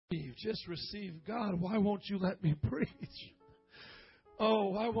just receive. God, why won't you let me preach? Oh,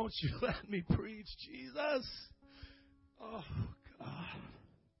 why won't you let me preach, Jesus? Oh, God.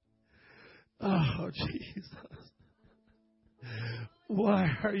 Oh, Jesus.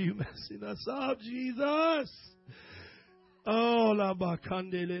 Why are you messing us up, Jesus? Oh, la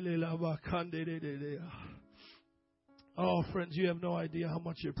bakandele, la bakandele. Oh, friends, you have no idea how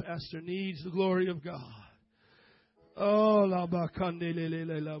much your pastor needs the glory of God. Oh, la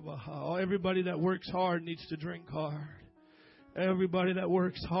bakandele, la baha. Oh, everybody that works hard needs to drink hard. Everybody that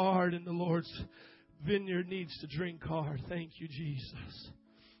works hard in the Lord's vineyard needs to drink hard. Thank you, Jesus.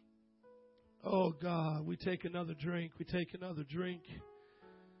 Oh, God, we take another drink. We take another drink.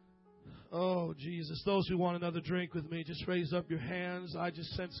 Oh, Jesus. Those who want another drink with me, just raise up your hands. I just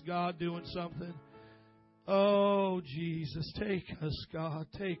sense God doing something. Oh, Jesus. Take us, God.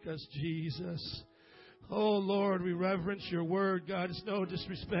 Take us, Jesus. Oh, Lord, we reverence your word, God. It's no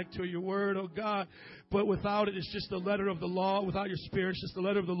disrespect to your word, oh, God. But without it, it's just the letter of the law. Without your spirit, it's just the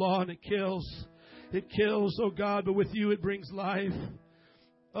letter of the law, and it kills. It kills, oh, God. But with you, it brings life.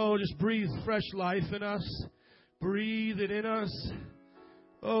 Oh, just breathe fresh life in us. Breathe it in us.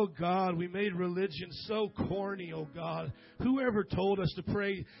 Oh, God, we made religion so corny, oh, God. Whoever told us to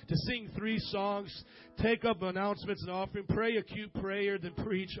pray, to sing 3 songs, take up announcements and offering, pray a cute prayer, then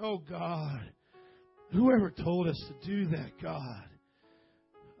preach? Oh, God. Whoever told us to do that, God?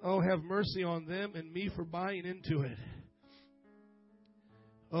 Oh, have mercy on them and me for buying into it.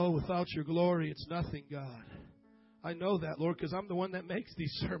 Oh, without your glory, it's nothing, God. I know that, Lord, because I'm the one that makes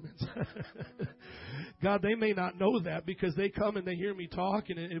these sermons. God, they may not know that because they come and they hear me talk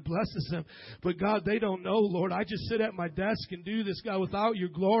and it blesses them. But, God, they don't know, Lord. I just sit at my desk and do this, God. Without your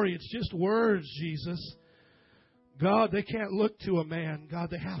glory, it's just words, Jesus. God, they can't look to a man. God,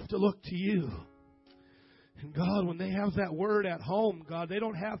 they have to look to you. And God, when they have that word at home, God, they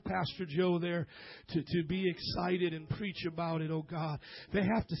don't have Pastor Joe there to be excited and preach about it, oh God. They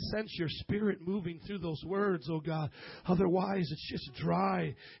have to sense your spirit moving through those words, oh God. Otherwise, it's just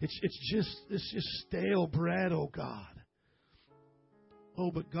dry. It's just stale bread, oh God.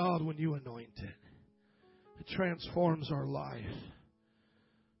 Oh, but God, when you anoint it, it transforms our life.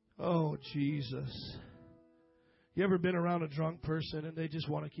 Oh, Jesus. You ever been around a drunk person and they just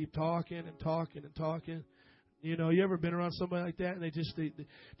want to keep talking and talking and talking? You know, you ever been around somebody like that and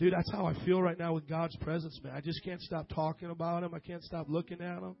dude, that's how I feel right now with God's presence, man. I just can't stop talking about Him. I can't stop looking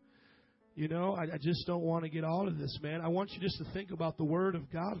at Him. You know, I just don't want to get out of this, man. I want you just to think about the Word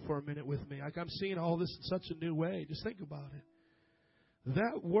of God for a minute with me. Like I'm seeing all this in such a new way. Just think about it.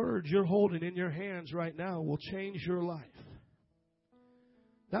 That Word you're holding in your hands right now will change your life.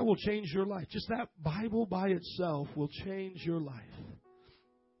 That will change your life. Just that Bible by itself will change your life.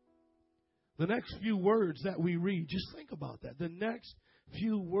 The next few words that we read, just think about that. The next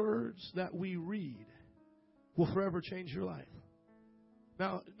few words that we read will forever change your life.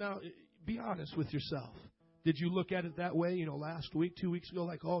 Now, be honest with yourself. Did you look at it that way, last week, 2 weeks ago,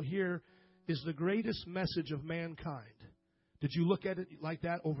 like, oh, here is the greatest message of mankind? Did you look at it like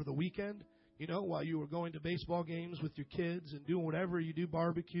that over the weekend? While you were going to baseball games with your kids and doing whatever you do,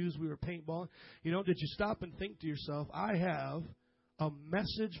 barbecues, we were paintballing. Did you stop and think to yourself, I have a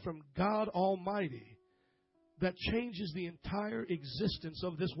message from God Almighty that changes the entire existence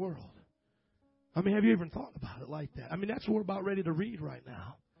of this world? I mean, have you even thought about it like that? I mean, that's what we're about ready to read right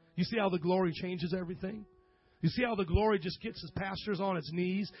now. You see how the glory changes everything? You see how the glory just gets his pastors on its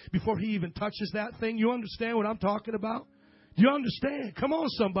knees before he even touches that thing? You understand what I'm talking about? Do you understand? Come on,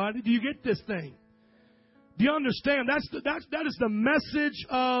 somebody. Do you get this thing? Do you understand? That is the message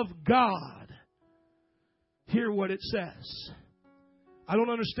of God. Hear what it says. I don't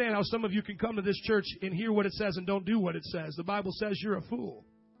understand how some of you can come to this church and hear what it says and don't do what it says. The Bible says you're a fool.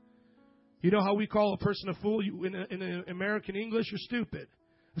 You know how we call a person a fool? In American English, you're stupid.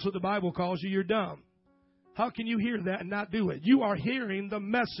 That's what the Bible calls you. You're dumb. How can you hear that and not do it? You are hearing the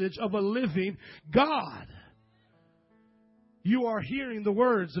message of a living God. You are hearing the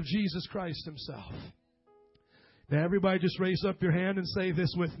words of Jesus Christ Himself. Now, everybody just raise up your hand and say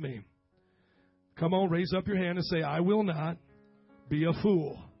this with me. Come on, raise up your hand and say, I will not be a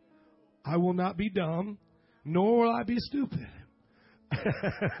fool. I will not be dumb, nor will I be stupid.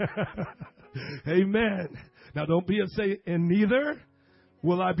 Amen. Now, don't be say, and neither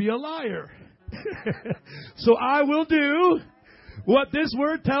will I be a liar. So I will do what this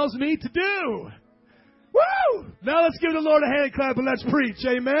word tells me to do. Woo! Now let's give the Lord a hand clap and let's preach.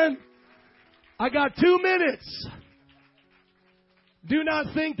 Amen. I got 2 minutes. Do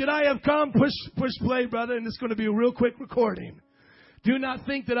not think that I have come, push play, brother, and it's going to be a real quick recording. Do not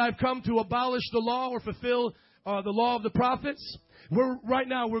think that I've come to abolish the law or fulfill the law of the prophets. Right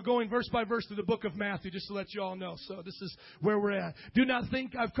now we're going verse by verse through the book of Matthew, just to let you all know. So this is where we're at. Do not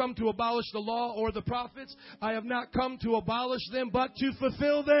think I've come to abolish the law or the prophets. I have not come to abolish them, but to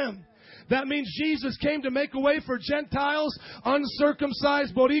fulfill them. That means Jesus came to make a way for Gentiles,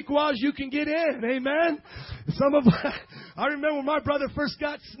 uncircumcised Boricuas. You can get in. Amen. I remember when my brother first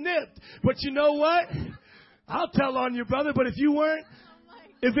got snipped. But you know what? I'll tell on you, brother. But if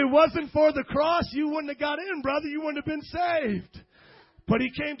it wasn't for the cross, you wouldn't have got in, brother. You wouldn't have been saved. But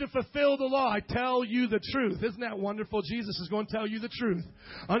he came to fulfill the law. I tell you the truth. Isn't that wonderful? Jesus is going to tell you the truth.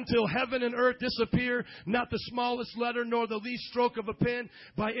 Until heaven and earth disappear, not the smallest letter nor the least stroke of a pen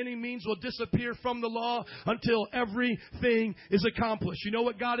by any means will disappear from the law until everything is accomplished. You know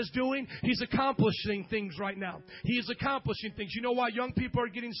what God is doing? He's accomplishing things right now. He is accomplishing things. You know why young people are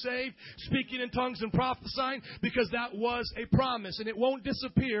getting saved, speaking in tongues and prophesying? Because that was a promise, and it won't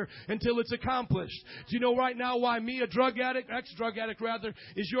disappear until it's accomplished. Do you know right now why me, a drug addict, ex-drug addict rather,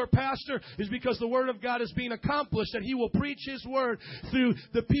 is your pastor? Is because the word of God is being accomplished, that he will preach his word through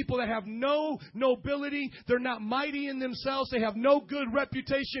the people that have no nobility. They're not mighty in themselves. They have no good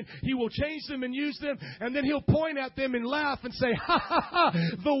reputation. He will change them and use them, and then he'll point at them and laugh and say, ha ha ha,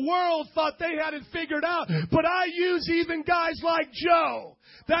 the world thought they had it figured out, but I use even guys like Joe.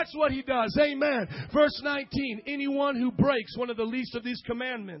 That's what he does. Amen. Verse 19, anyone who breaks one of the least of these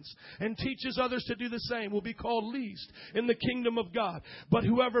commandments and teaches others to do the same will be called least in the kingdom of God. But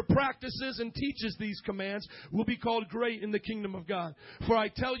whoever practices and teaches these commands will be called great in the kingdom of God. For I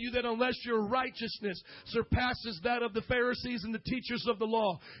tell you that unless your righteousness surpasses that of the Pharisees and the teachers of the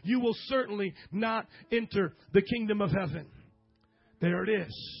law, you will certainly not enter the kingdom of heaven. There it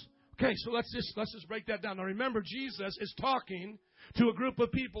is. Okay, so let's just break that down. Now remember, Jesus is talking to a group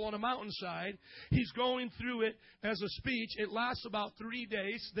of people on a mountainside. He's going through it as a speech. It lasts about 3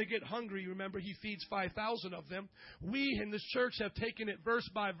 days. They get hungry. Remember, he feeds 5,000 of them. We in this church have taken it verse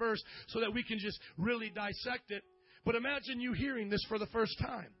by verse so that we can just really dissect it. But imagine you hearing this for the first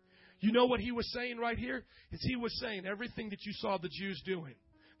time. You know what he was saying right here? He was saying everything that you saw the Jews doing.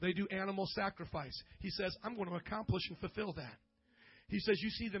 They do animal sacrifice. He says, I'm going to accomplish and fulfill that. He says, you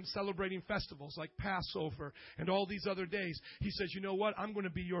see them celebrating festivals like Passover and all these other days. He says, you know what? I'm going to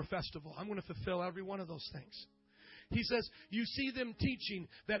be your festival. I'm going to fulfill every one of those things. He says, you see them teaching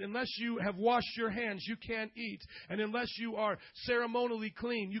that unless you have washed your hands, you can't eat. And unless you are ceremonially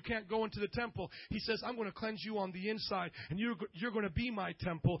clean, you can't go into the temple. He says, I'm going to cleanse you on the inside, and you're going to be my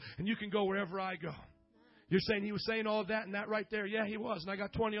temple, and you can go wherever I go. You're saying he was saying all of that and that right there? Yeah, he was. And I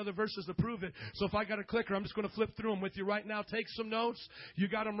got 20 other verses to prove it. So if I got a clicker, I'm just going to flip through them with you right now. Take some notes. You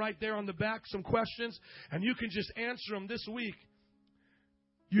got them right there on the back, some questions. And you can just answer them this week.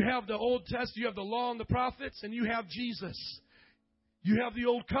 You have the Old Testament, you have the law and the prophets, and you have Jesus. You have the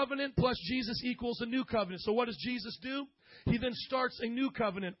old covenant plus Jesus equals a new covenant. So what does Jesus do? He then starts a new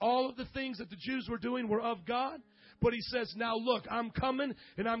covenant. All of the things that the Jews were doing were of God. But he says, now look, I'm coming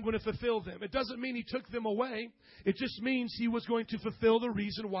and I'm going to fulfill them. It doesn't mean he took them away. It just means he was going to fulfill the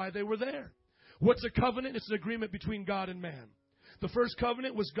reason why they were there. What's a covenant? It's an agreement between God and man. The first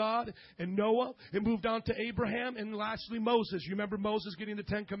covenant was God and Noah. It moved on to Abraham and lastly Moses. You remember Moses getting the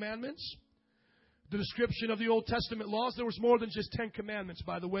 10 Commandments? The description of the Old Testament laws, there was more than just 10 commandments,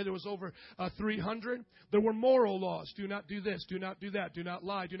 by the way. There was over 300. There were moral laws. Do not do this. Do not do that. Do not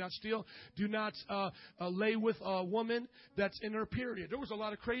lie. Do not steal. Do not lay with a woman that's in her period. There was a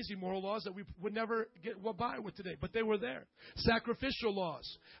lot of crazy moral laws that we would never get by with today, but they were there. Sacrificial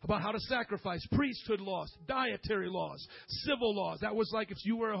laws about how to sacrifice. Priesthood laws. Dietary laws. Civil laws. That was like if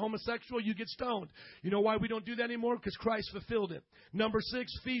you were a homosexual, you get stoned. You know why we don't do that anymore? Because Christ fulfilled it. Number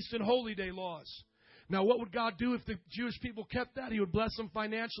 6, feast and holy day laws. Now, what would God do if the Jewish people kept that? He would bless them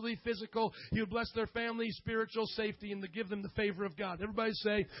financially, physical. He would bless their family, spiritual, safety, and to give them the favor of God. Everybody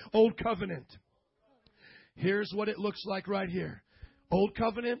say, Old Covenant. Here's what it looks like right here. Old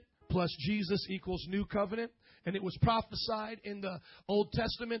Covenant plus Jesus equals New Covenant. And it was prophesied in the Old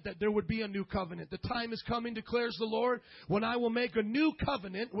Testament that there would be a new covenant. The time is coming, declares the Lord, when I will make a new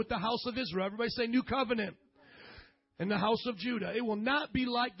covenant with the house of Israel. Everybody say, New Covenant. In the house of Judah. It will not be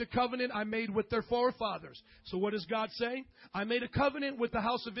like the covenant I made with their forefathers. So what does God say? I made a covenant with the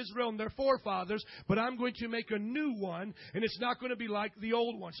house of Israel and their forefathers, but I'm going to make a new one, and it's not going to be like the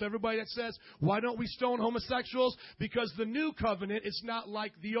old one. So everybody that says, why don't we stone homosexuals? Because the new covenant is not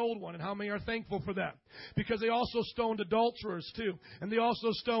like the old one. And how many are thankful for that? Because they also stoned adulterers too. And they also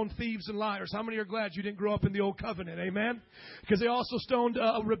stoned thieves and liars. How many are glad you didn't grow up in the old covenant? Amen? Because they also stoned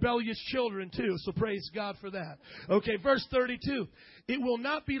rebellious children too. So praise God for that. Okay, verse 32. It will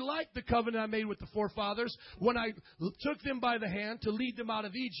not be like the covenant I made with the forefathers when I took them by the hand to lead them out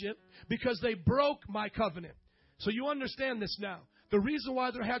of Egypt, because they broke my covenant. So you understand this now. The reason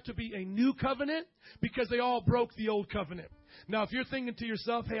why there had to be a new covenant, because they all broke the old covenant. Now, if you're thinking to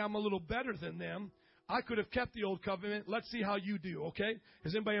yourself, hey, I'm a little better than them, I could have kept the old covenant. Let's see how you do, okay?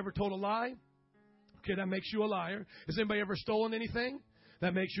 Has anybody ever told a lie? Okay, that makes you a liar. Has anybody ever stolen anything?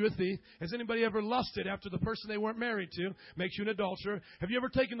 That makes you a thief. Has anybody ever lusted after the person they weren't married to? Makes you an adulterer. Have you ever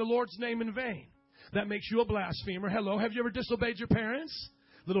taken the Lord's name in vain? That makes you a blasphemer. Hello, have you ever disobeyed your parents?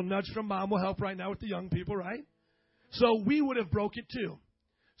 Little nudge from mom will help right now with the young people, right? So we would have broke it too.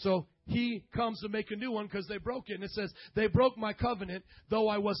 So he comes to make a new one because they broke it. And it says, they broke my covenant, though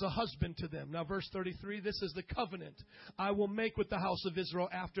I was a husband to them. Now, verse 33, this is the covenant I will make with the house of Israel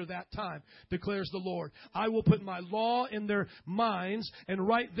after that time, declares the Lord. I will put my law in their minds and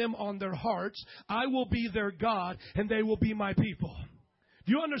write them on their hearts. I will be their God, and they will be my people.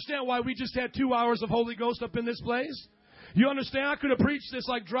 Do you understand why we just had 2 hours of Holy Ghost up in this place? You understand? I could have preached this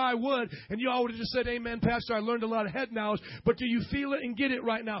like dry wood, and you all would have just said, amen, Pastor, I learned a lot of head knowledge. But do you feel it and get it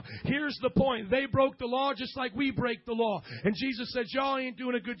right now? Here's the point. They broke the law just like we break the law. And Jesus says, y'all ain't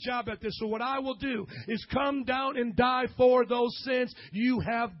doing a good job at this. So what I will do is come down and die for those sins you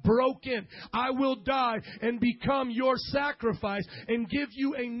have broken. I will die and become your sacrifice and give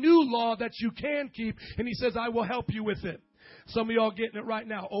you a new law that you can keep. And he says, I will help you with it. Some of y'all getting it right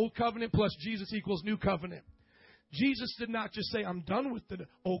now. Old covenant plus Jesus equals new covenant. Jesus did not just say, I'm done with the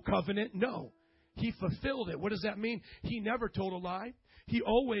old covenant. No, he fulfilled it. What does that mean? He never told a lie. He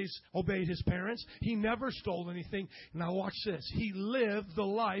always obeyed his parents. He never stole anything. Now watch this. He lived the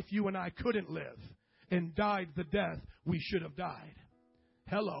life you and I couldn't live and died the death we should have died.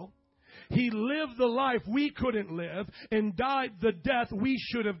 Hello. He lived the life we couldn't live and died the death we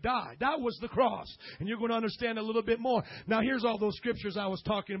should have died. That was the cross. And you're going to understand a little bit more. Now, here's all those scriptures I was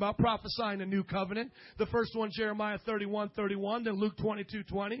talking about, prophesying a new covenant. The first one, Jeremiah 31:31, then Luke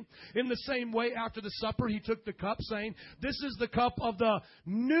 22:20. In the same way, after the supper, he took the cup, saying, this is the cup of the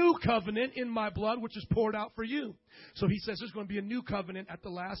new covenant in my blood, which is poured out for you. So he says there's going to be a new covenant at the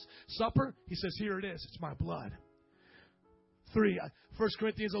Last Supper. He says, here it is. It's my blood. 3, 1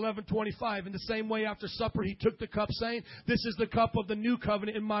 Corinthians 11:25. In the same way, after supper, he took the cup, saying, this is the cup of the new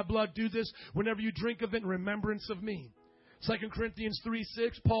covenant in my blood. Do this whenever you drink of it in remembrance of me. 2 Corinthians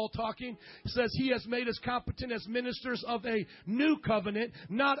 3:6, Paul talking, says he has made us competent as ministers of a new covenant,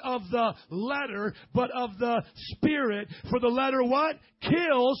 not of the letter, but of the Spirit. For the letter what?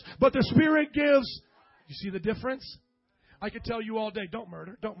 Kills, but the Spirit gives. You see the difference? I could tell you all day, don't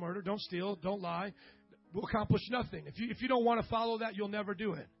murder, don't steal, don't lie. Will accomplish nothing. If you don't want to follow that, you'll never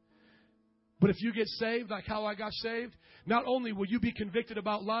do it. But if you get saved, like how I got saved, not only will you be convicted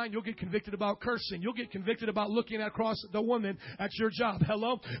about lying, you'll get convicted about cursing. You'll get convicted about looking across the woman at your job.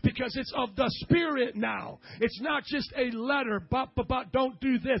 Hello? Because it's of the Spirit now. It's not just a letter, don't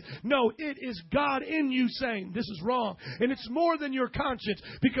do this. No, it is God in you saying this is wrong. And it's more than your conscience.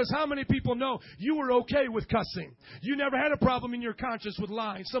 Because how many people know you were okay with cussing? You never had a problem in your conscience with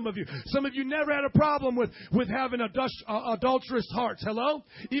lying. Some of you never had a problem with having adulterous hearts. Hello?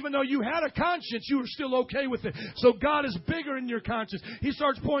 Even though you had a conscience, you were still okay with it. So God is bigger in your conscience. He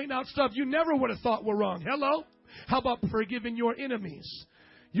starts pointing out stuff you never would have thought were wrong. Hello? How about forgiving your enemies?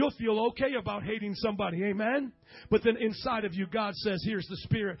 You'll feel okay about hating somebody. Amen? But then inside of you, God says, here's the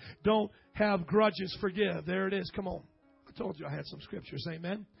Spirit. Don't have grudges. Forgive. There it is. Come on. I told you I had some scriptures.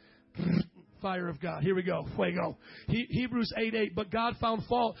 Amen? Fire of God. Here we go. Fuego. Hebrews 8:8. But God found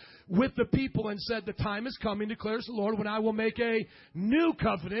fault with the people and said, the time is coming, declares the Lord, when I will make a new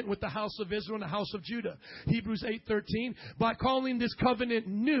covenant with the house of Israel and the house of Judah. Hebrews 8:13. By calling this covenant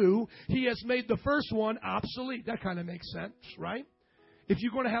new, he has made the first one obsolete. That kind of makes sense, right? If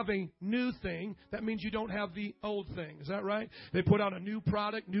you're going to have a new thing, that means you don't have the old thing. Is that right? They put out a new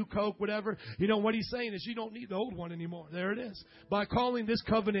product, new Coke, whatever. You know, what he's saying is you don't need the old one anymore. There it is. By calling this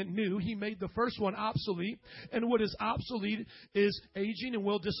covenant new, he made the first one obsolete. And what is obsolete is aging and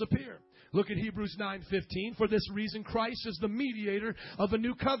will disappear. Look at Hebrews 9:15. For this reason, Christ is the mediator of a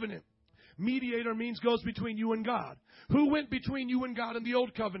new covenant. Mediator means goes between you and God. Who went between you and God in the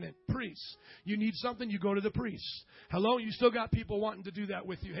old covenant? Priests. You need something, you go to the priests. Hello? You still got people wanting to do that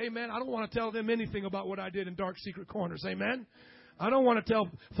with you. Hey, man, I don't want to tell them anything about what I did in dark secret corners. Amen? I don't want to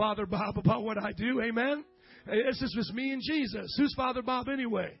tell Father Bob about what I do. Amen? It's just me and Jesus. Who's Father Bob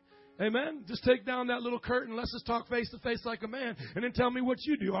anyway? Amen? Just take down that little curtain. Let's just talk face to face like a man. And then tell me what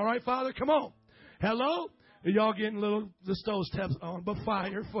you do. All right, Father? Come on. Hello? Y'all getting the stove steps on, but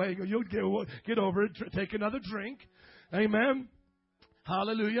fire, fuego. You'll get over it. Take another drink. Amen.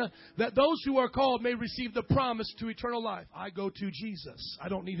 Hallelujah. That those who are called may receive the promise to eternal life. I go to Jesus. I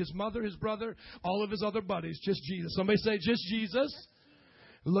don't need his mother, his brother, all of his other buddies. Just Jesus. Somebody say, just Jesus.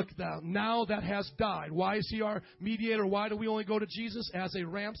 Look now that has died. Why is He our mediator? Why do we only go to Jesus? As a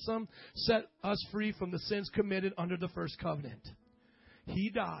ransom, set us free from the sins committed under the first covenant.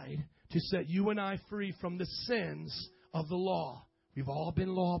 He died to set you and I free from the sins of the law. We've all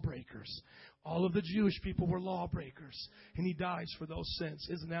been lawbreakers. All of the Jewish people were lawbreakers. And He dies for those sins.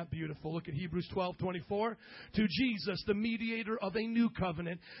 Isn't that beautiful? Look at Hebrews 12:24. To Jesus, the mediator of a new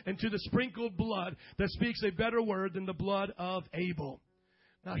covenant, and to the sprinkled blood that speaks a better word than the blood of Abel.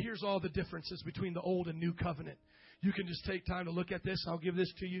 Now, here's all the differences between the old and new covenant. You can just take time to look at this. I'll give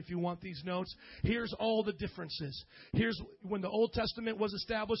this to you if you want these notes. Here's all the differences. Here's when the Old Testament was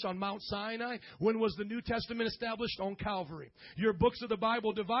established on Mount Sinai. When was the New Testament established? On Calvary. Your books of the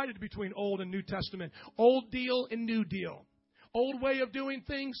Bible divided between Old and New Testament. Old deal and New deal. Old way of doing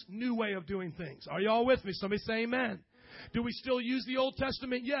things, new way of doing things. Are you all with me? Somebody say amen. Do we still use the Old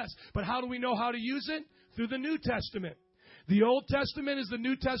Testament? Yes. But how do we know how to use it? Through the New Testament. The Old Testament is the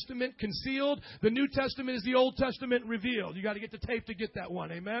New Testament concealed. The New Testament is the Old Testament revealed. You got to get the tape to get that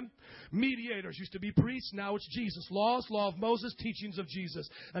one. Amen? Mediators used to be priests. Now it's Jesus. Laws, law of Moses, teachings of Jesus.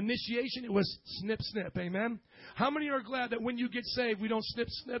 Initiation, it was snip, snip. Amen? How many are glad that when you get saved, we don't snip,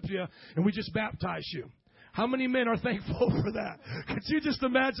 snip you and we just baptize you? How many men are thankful for that? Could you just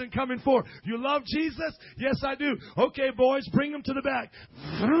imagine coming forward? You love Jesus? Yes, I do. Okay, boys, bring them to the back.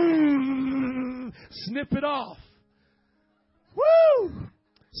 Snip it off. Woo!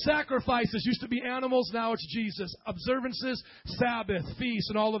 Sacrifices used to be animals. Now it's Jesus. Observances, Sabbath, feasts,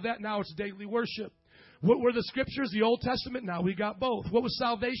 and all of that. Now it's daily worship. What were the scriptures? The Old Testament. Now we got both. What was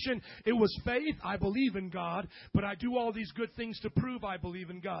salvation? It was faith. I believe in God, but I do all these good things to prove I believe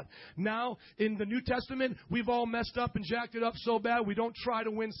in God. Now, in the New Testament, we've all messed up and jacked it up so bad we don't try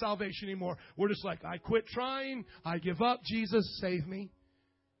to win salvation anymore. We're just like, I quit trying. I give up. Jesus, save me.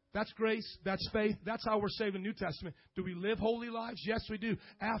 That's grace. That's faith. That's how we're saved in the New Testament. Do we live holy lives? Yes, we do.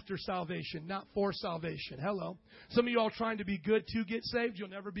 After salvation, not for salvation. Hello. Some of you all trying to be good to get saved. You'll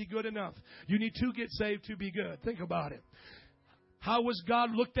never be good enough. You need to get saved to be good. Think about it. How was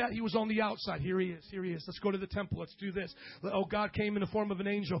God looked at? He was on the outside. Here He is. Here He is. Let's go to the temple. Let's do this. Oh, God came in the form of an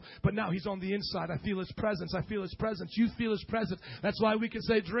angel, but now He's on the inside. I feel His presence. I feel His presence. You feel His presence. That's why we can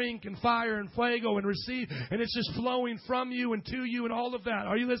say drink and fire and fuego and receive, and it's just flowing from you and to you and all of that.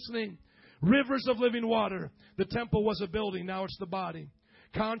 Are you listening? Rivers of living water. The temple was a building. Now it's the body.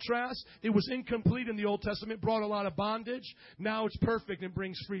 Contrast, it was incomplete in the Old Testament, brought a lot of bondage. Now it's perfect and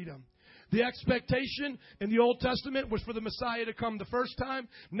brings freedom. The expectation in the Old Testament was for the Messiah to come the first time.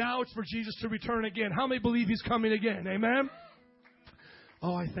 Now it's for Jesus to return again. How many believe He's coming again? Amen?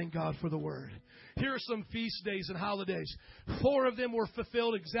 Oh, I thank God for the Word. Here are some feast days and holidays. 4 of them were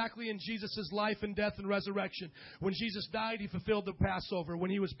fulfilled exactly in Jesus' life and death and resurrection. When Jesus died, He fulfilled the Passover.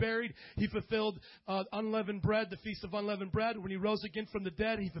 When He was buried, He fulfilled unleavened bread, the Feast of Unleavened Bread. When He rose again from the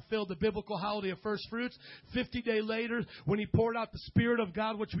dead, He fulfilled the biblical holiday of first fruits. 50 days later, when He poured out the Spirit of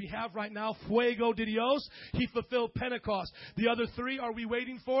God, which we have right now, Fuego de Dios, He fulfilled Pentecost. The other 3 are we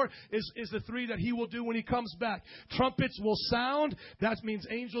waiting for is the 3 that He will do when He comes back. Trumpets will sound. That means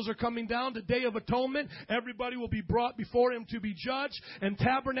angels are coming down. The Day of Atonement, everybody will be brought before Him to be judged. And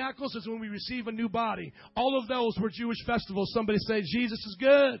Tabernacles is when we receive a new body. All of those were Jewish festivals. Somebody say, Jesus is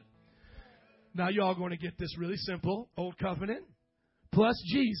good. Now you all going to get this really simple. Old Covenant plus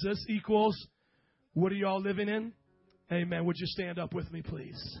Jesus equals, what are you all living in? Amen. Would you stand up with me,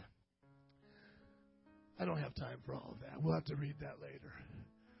 please? I don't have time for all of that. We'll have to read that later.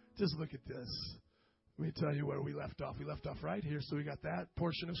 Just look at this. Let me tell you where we left off. We left off right here. So we got that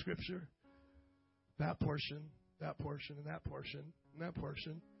portion of Scripture, that portion, that portion, and that portion, and that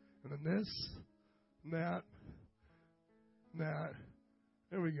portion, and then this, and that, and that.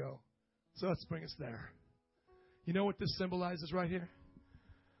 There we go. So let's bring us there. You know what this symbolizes right here?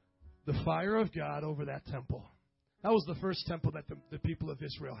 The fire of God over that temple. That was the first temple that the people of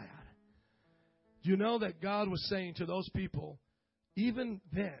Israel had. You know that God was saying to those people, even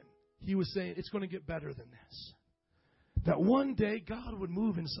then, He was saying, it's going to get better than this. That one day, God would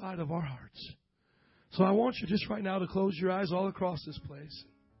move inside of our hearts. So I want you just right now to close your eyes all across this place.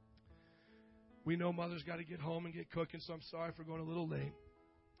 We know Mother's got to get home and get cooking, so I'm sorry for going a little late.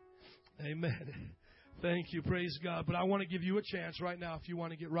 Amen. Thank you. Praise God. But I want to give you a chance right now if you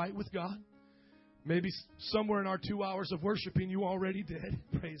want to get right with God. Maybe somewhere in our 2 hours of worshiping you already did.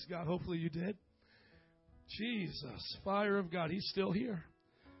 Praise God. Hopefully you did. Jesus, fire of God. He's still here.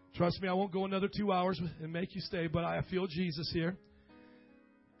 Trust me, I won't go another 2 hours and make you stay, but I feel Jesus here.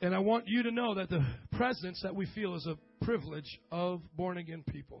 And I want you to know that the presence that we feel is a privilege of born-again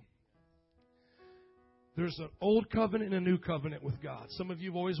people. There's an old covenant and a new covenant with God. Some of you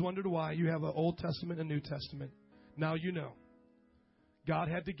have always wondered why you have an Old Testament and a New Testament. Now you know. God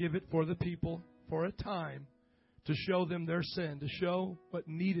had to give it for the people for a time to show them their sin, to show what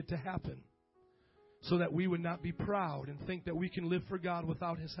needed to happen so that we would not be proud and think that we can live for God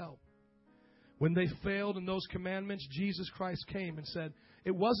without His help. When they failed in those commandments, Jesus Christ came and said,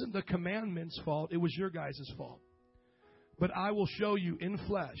 it wasn't the commandments' fault, it was your guys' fault. But I will show you in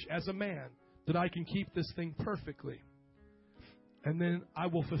flesh, as a man, that I can keep this thing perfectly. And then I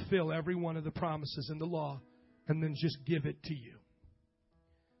will fulfill every one of the promises in the law and then just give it to you.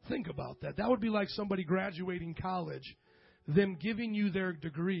 Think about that. That would be like somebody graduating college, them giving you their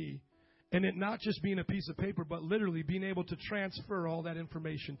degree, and it not just being a piece of paper, but literally being able to transfer all that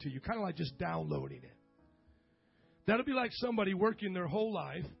information to you. Kind of like just downloading it. That would be like somebody working their whole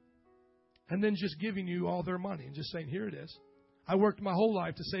life and then just giving you all their money and just saying, here it is. I worked my whole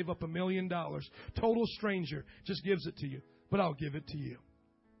life to save up $1 million. Total stranger just gives it to you, but I'll give it to you.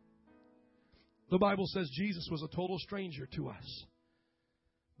 The Bible says Jesus was a total stranger to us.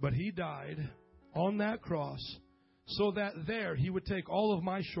 But He died on that cross so that there He would take all of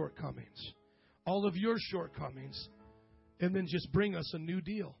my shortcomings, all of your shortcomings, and then just bring us a new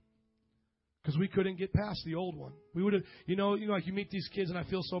deal. Because we couldn't get past the old one. We would have, like you meet these kids and I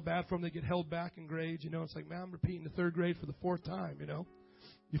feel so bad for them. They get held back in grades. It's like, man, I'm repeating the third grade for the fourth time,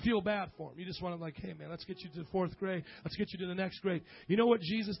 You feel bad for them. You just want to like, hey, man, let's get you to the fourth grade. Let's get you to the next grade. You know what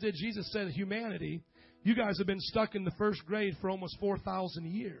Jesus did? Jesus said, humanity, you guys have been stuck in the first grade for almost 4,000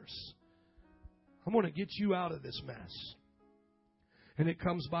 years. I'm going to get you out of this mess. And it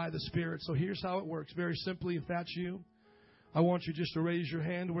comes by the Spirit. So here's how it works. Very simply, if that's you, I want you just to raise your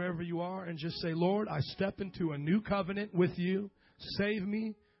hand wherever you are and just say, Lord, I step into a new covenant with you. Save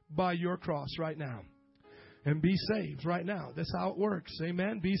me by your cross right now. And be saved right now. That's how it works.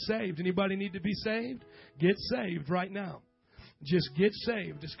 Amen. Be saved. Anybody need to be saved? Get saved right now. Just get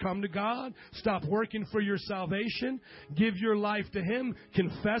saved. Just come to God. Stop working for your salvation. Give your life to Him.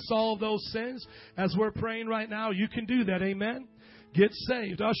 Confess all of those sins. As we're praying right now, you can do that. Amen. Get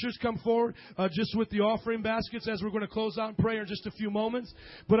saved. Ushers, come forward just with the offering baskets as we're going to close out in prayer in just a few moments.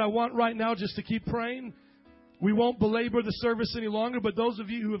 But I want right now just to keep praying. We won't belabor the service any longer, but those of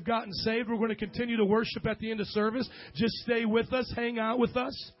you who have gotten saved, we're going to continue to worship at the end of service. Just stay with us. Hang out with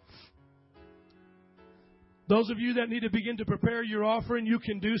us. Those of you that need to begin to prepare your offering, you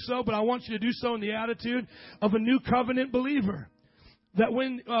can do so, but I want you to do so in the attitude of a new covenant believer. That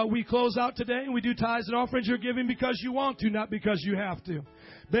when we close out today and we do tithes and offerings, you're giving because you want to, not because you have to.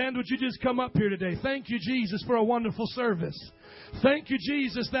 Band, would you just come up here today? Thank you, Jesus, for a wonderful service. Thank you,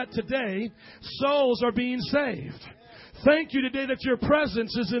 Jesus, that today souls are being saved. Thank you today that your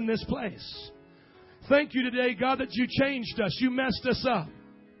presence is in this place. Thank you today, God, that you changed us. You messed us up.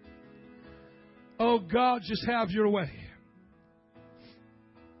 Oh, God, just have your way.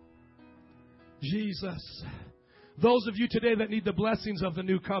 Jesus. Those of you today that need the blessings of the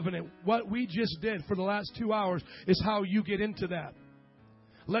new covenant, what we just did for the last 2 hours is how you get into that.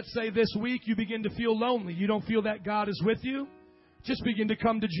 Let's say this week you begin to feel lonely. You don't feel that God is with you. Just begin to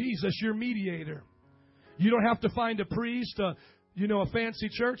come to Jesus, your mediator. You don't have to find a priest, a fancy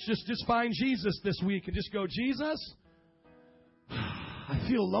church. Just find Jesus this week and just go, Jesus, I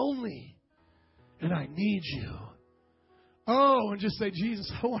feel lonely and I need you. Oh, and just say,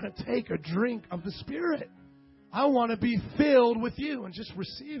 Jesus, I want to take a drink of the Spirit. I want to be filled with you, and just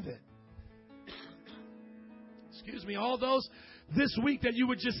receive it. Excuse me, all those this week that you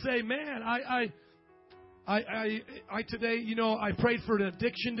would just say, man, I today, I prayed for an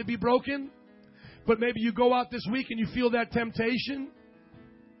addiction to be broken, but maybe you go out this week and you feel that temptation.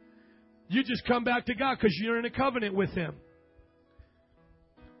 You just come back to God because you're in a covenant with Him.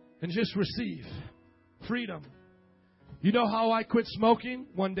 And just receive freedom. You know how I quit smoking?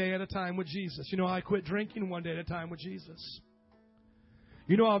 One day at a time with Jesus. You know how I quit drinking? One day at a time with Jesus.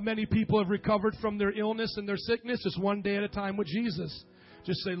 You know how many people have recovered from their illness and their sickness? Just one day at a time with Jesus.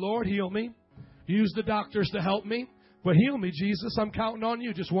 Just say, Lord, heal me. Use the doctors to help me. But heal me, Jesus. I'm counting on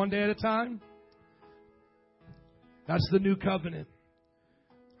you. Just one day at a time. That's the new covenant.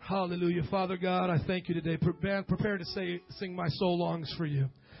 Hallelujah. Father God, I thank you today. Prepare to sing My Soul Longs for You.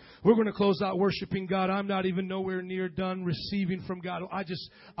 We're going to close out worshiping God. I'm not even nowhere near done receiving from God.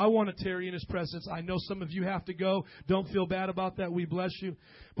 I want to tarry in His presence. I know some of you have to go. Don't feel bad about that. We bless you.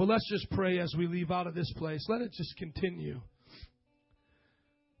 But let's just pray as we leave out of this place. Let it just continue.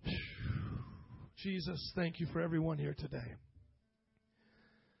 Jesus, thank you for everyone here today.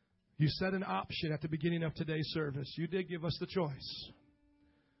 You said an option at the beginning of today's service. You did give us the choice.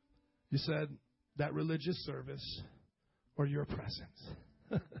 You said that religious service or your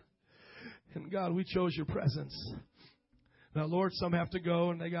presence. And God, we chose your presence. Now, Lord, some have to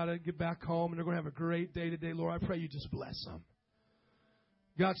go and they got to get back home and they're going to have a great day today. Lord, I pray you just bless them.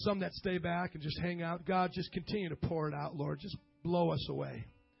 God, some that stay back and just hang out. God, just continue to pour it out, Lord. Just blow us away.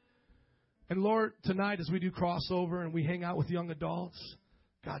 And Lord, tonight as we do crossover and we hang out with young adults,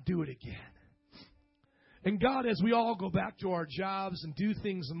 God, do it again. And God, as we all go back to our jobs and do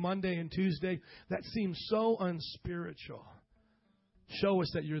things Monday and Tuesday that seem so unspiritual, show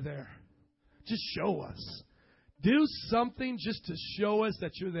us that you're there. Just show us. Do something just to show us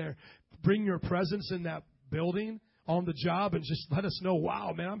that you're there. Bring your presence in that building, on the job, and just let us know,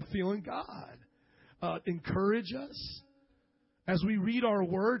 wow, man, I'm feeling God. Encourage us. As we read our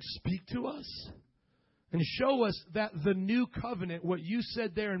word, speak to us. And show us that the new covenant, what you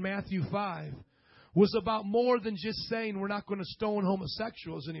said there in Matthew 5, was about more than just saying we're not going to stone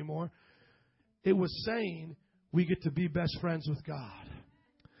homosexuals anymore. It was saying we get to be best friends with God.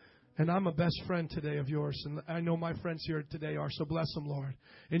 And I'm a best friend today of yours. And I know my friends here today are. So bless them, Lord.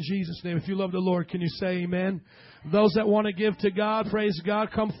 In Jesus' name, if you love the Lord, can you say amen? Those that want to give to God, praise God,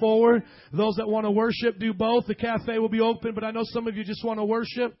 come forward. Those that want to worship, do both. The cafe will be open, but I know some of you just want to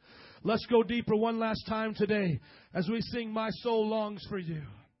worship. Let's go deeper one last time today as we sing My Soul Longs for You.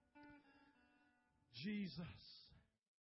 Jesus.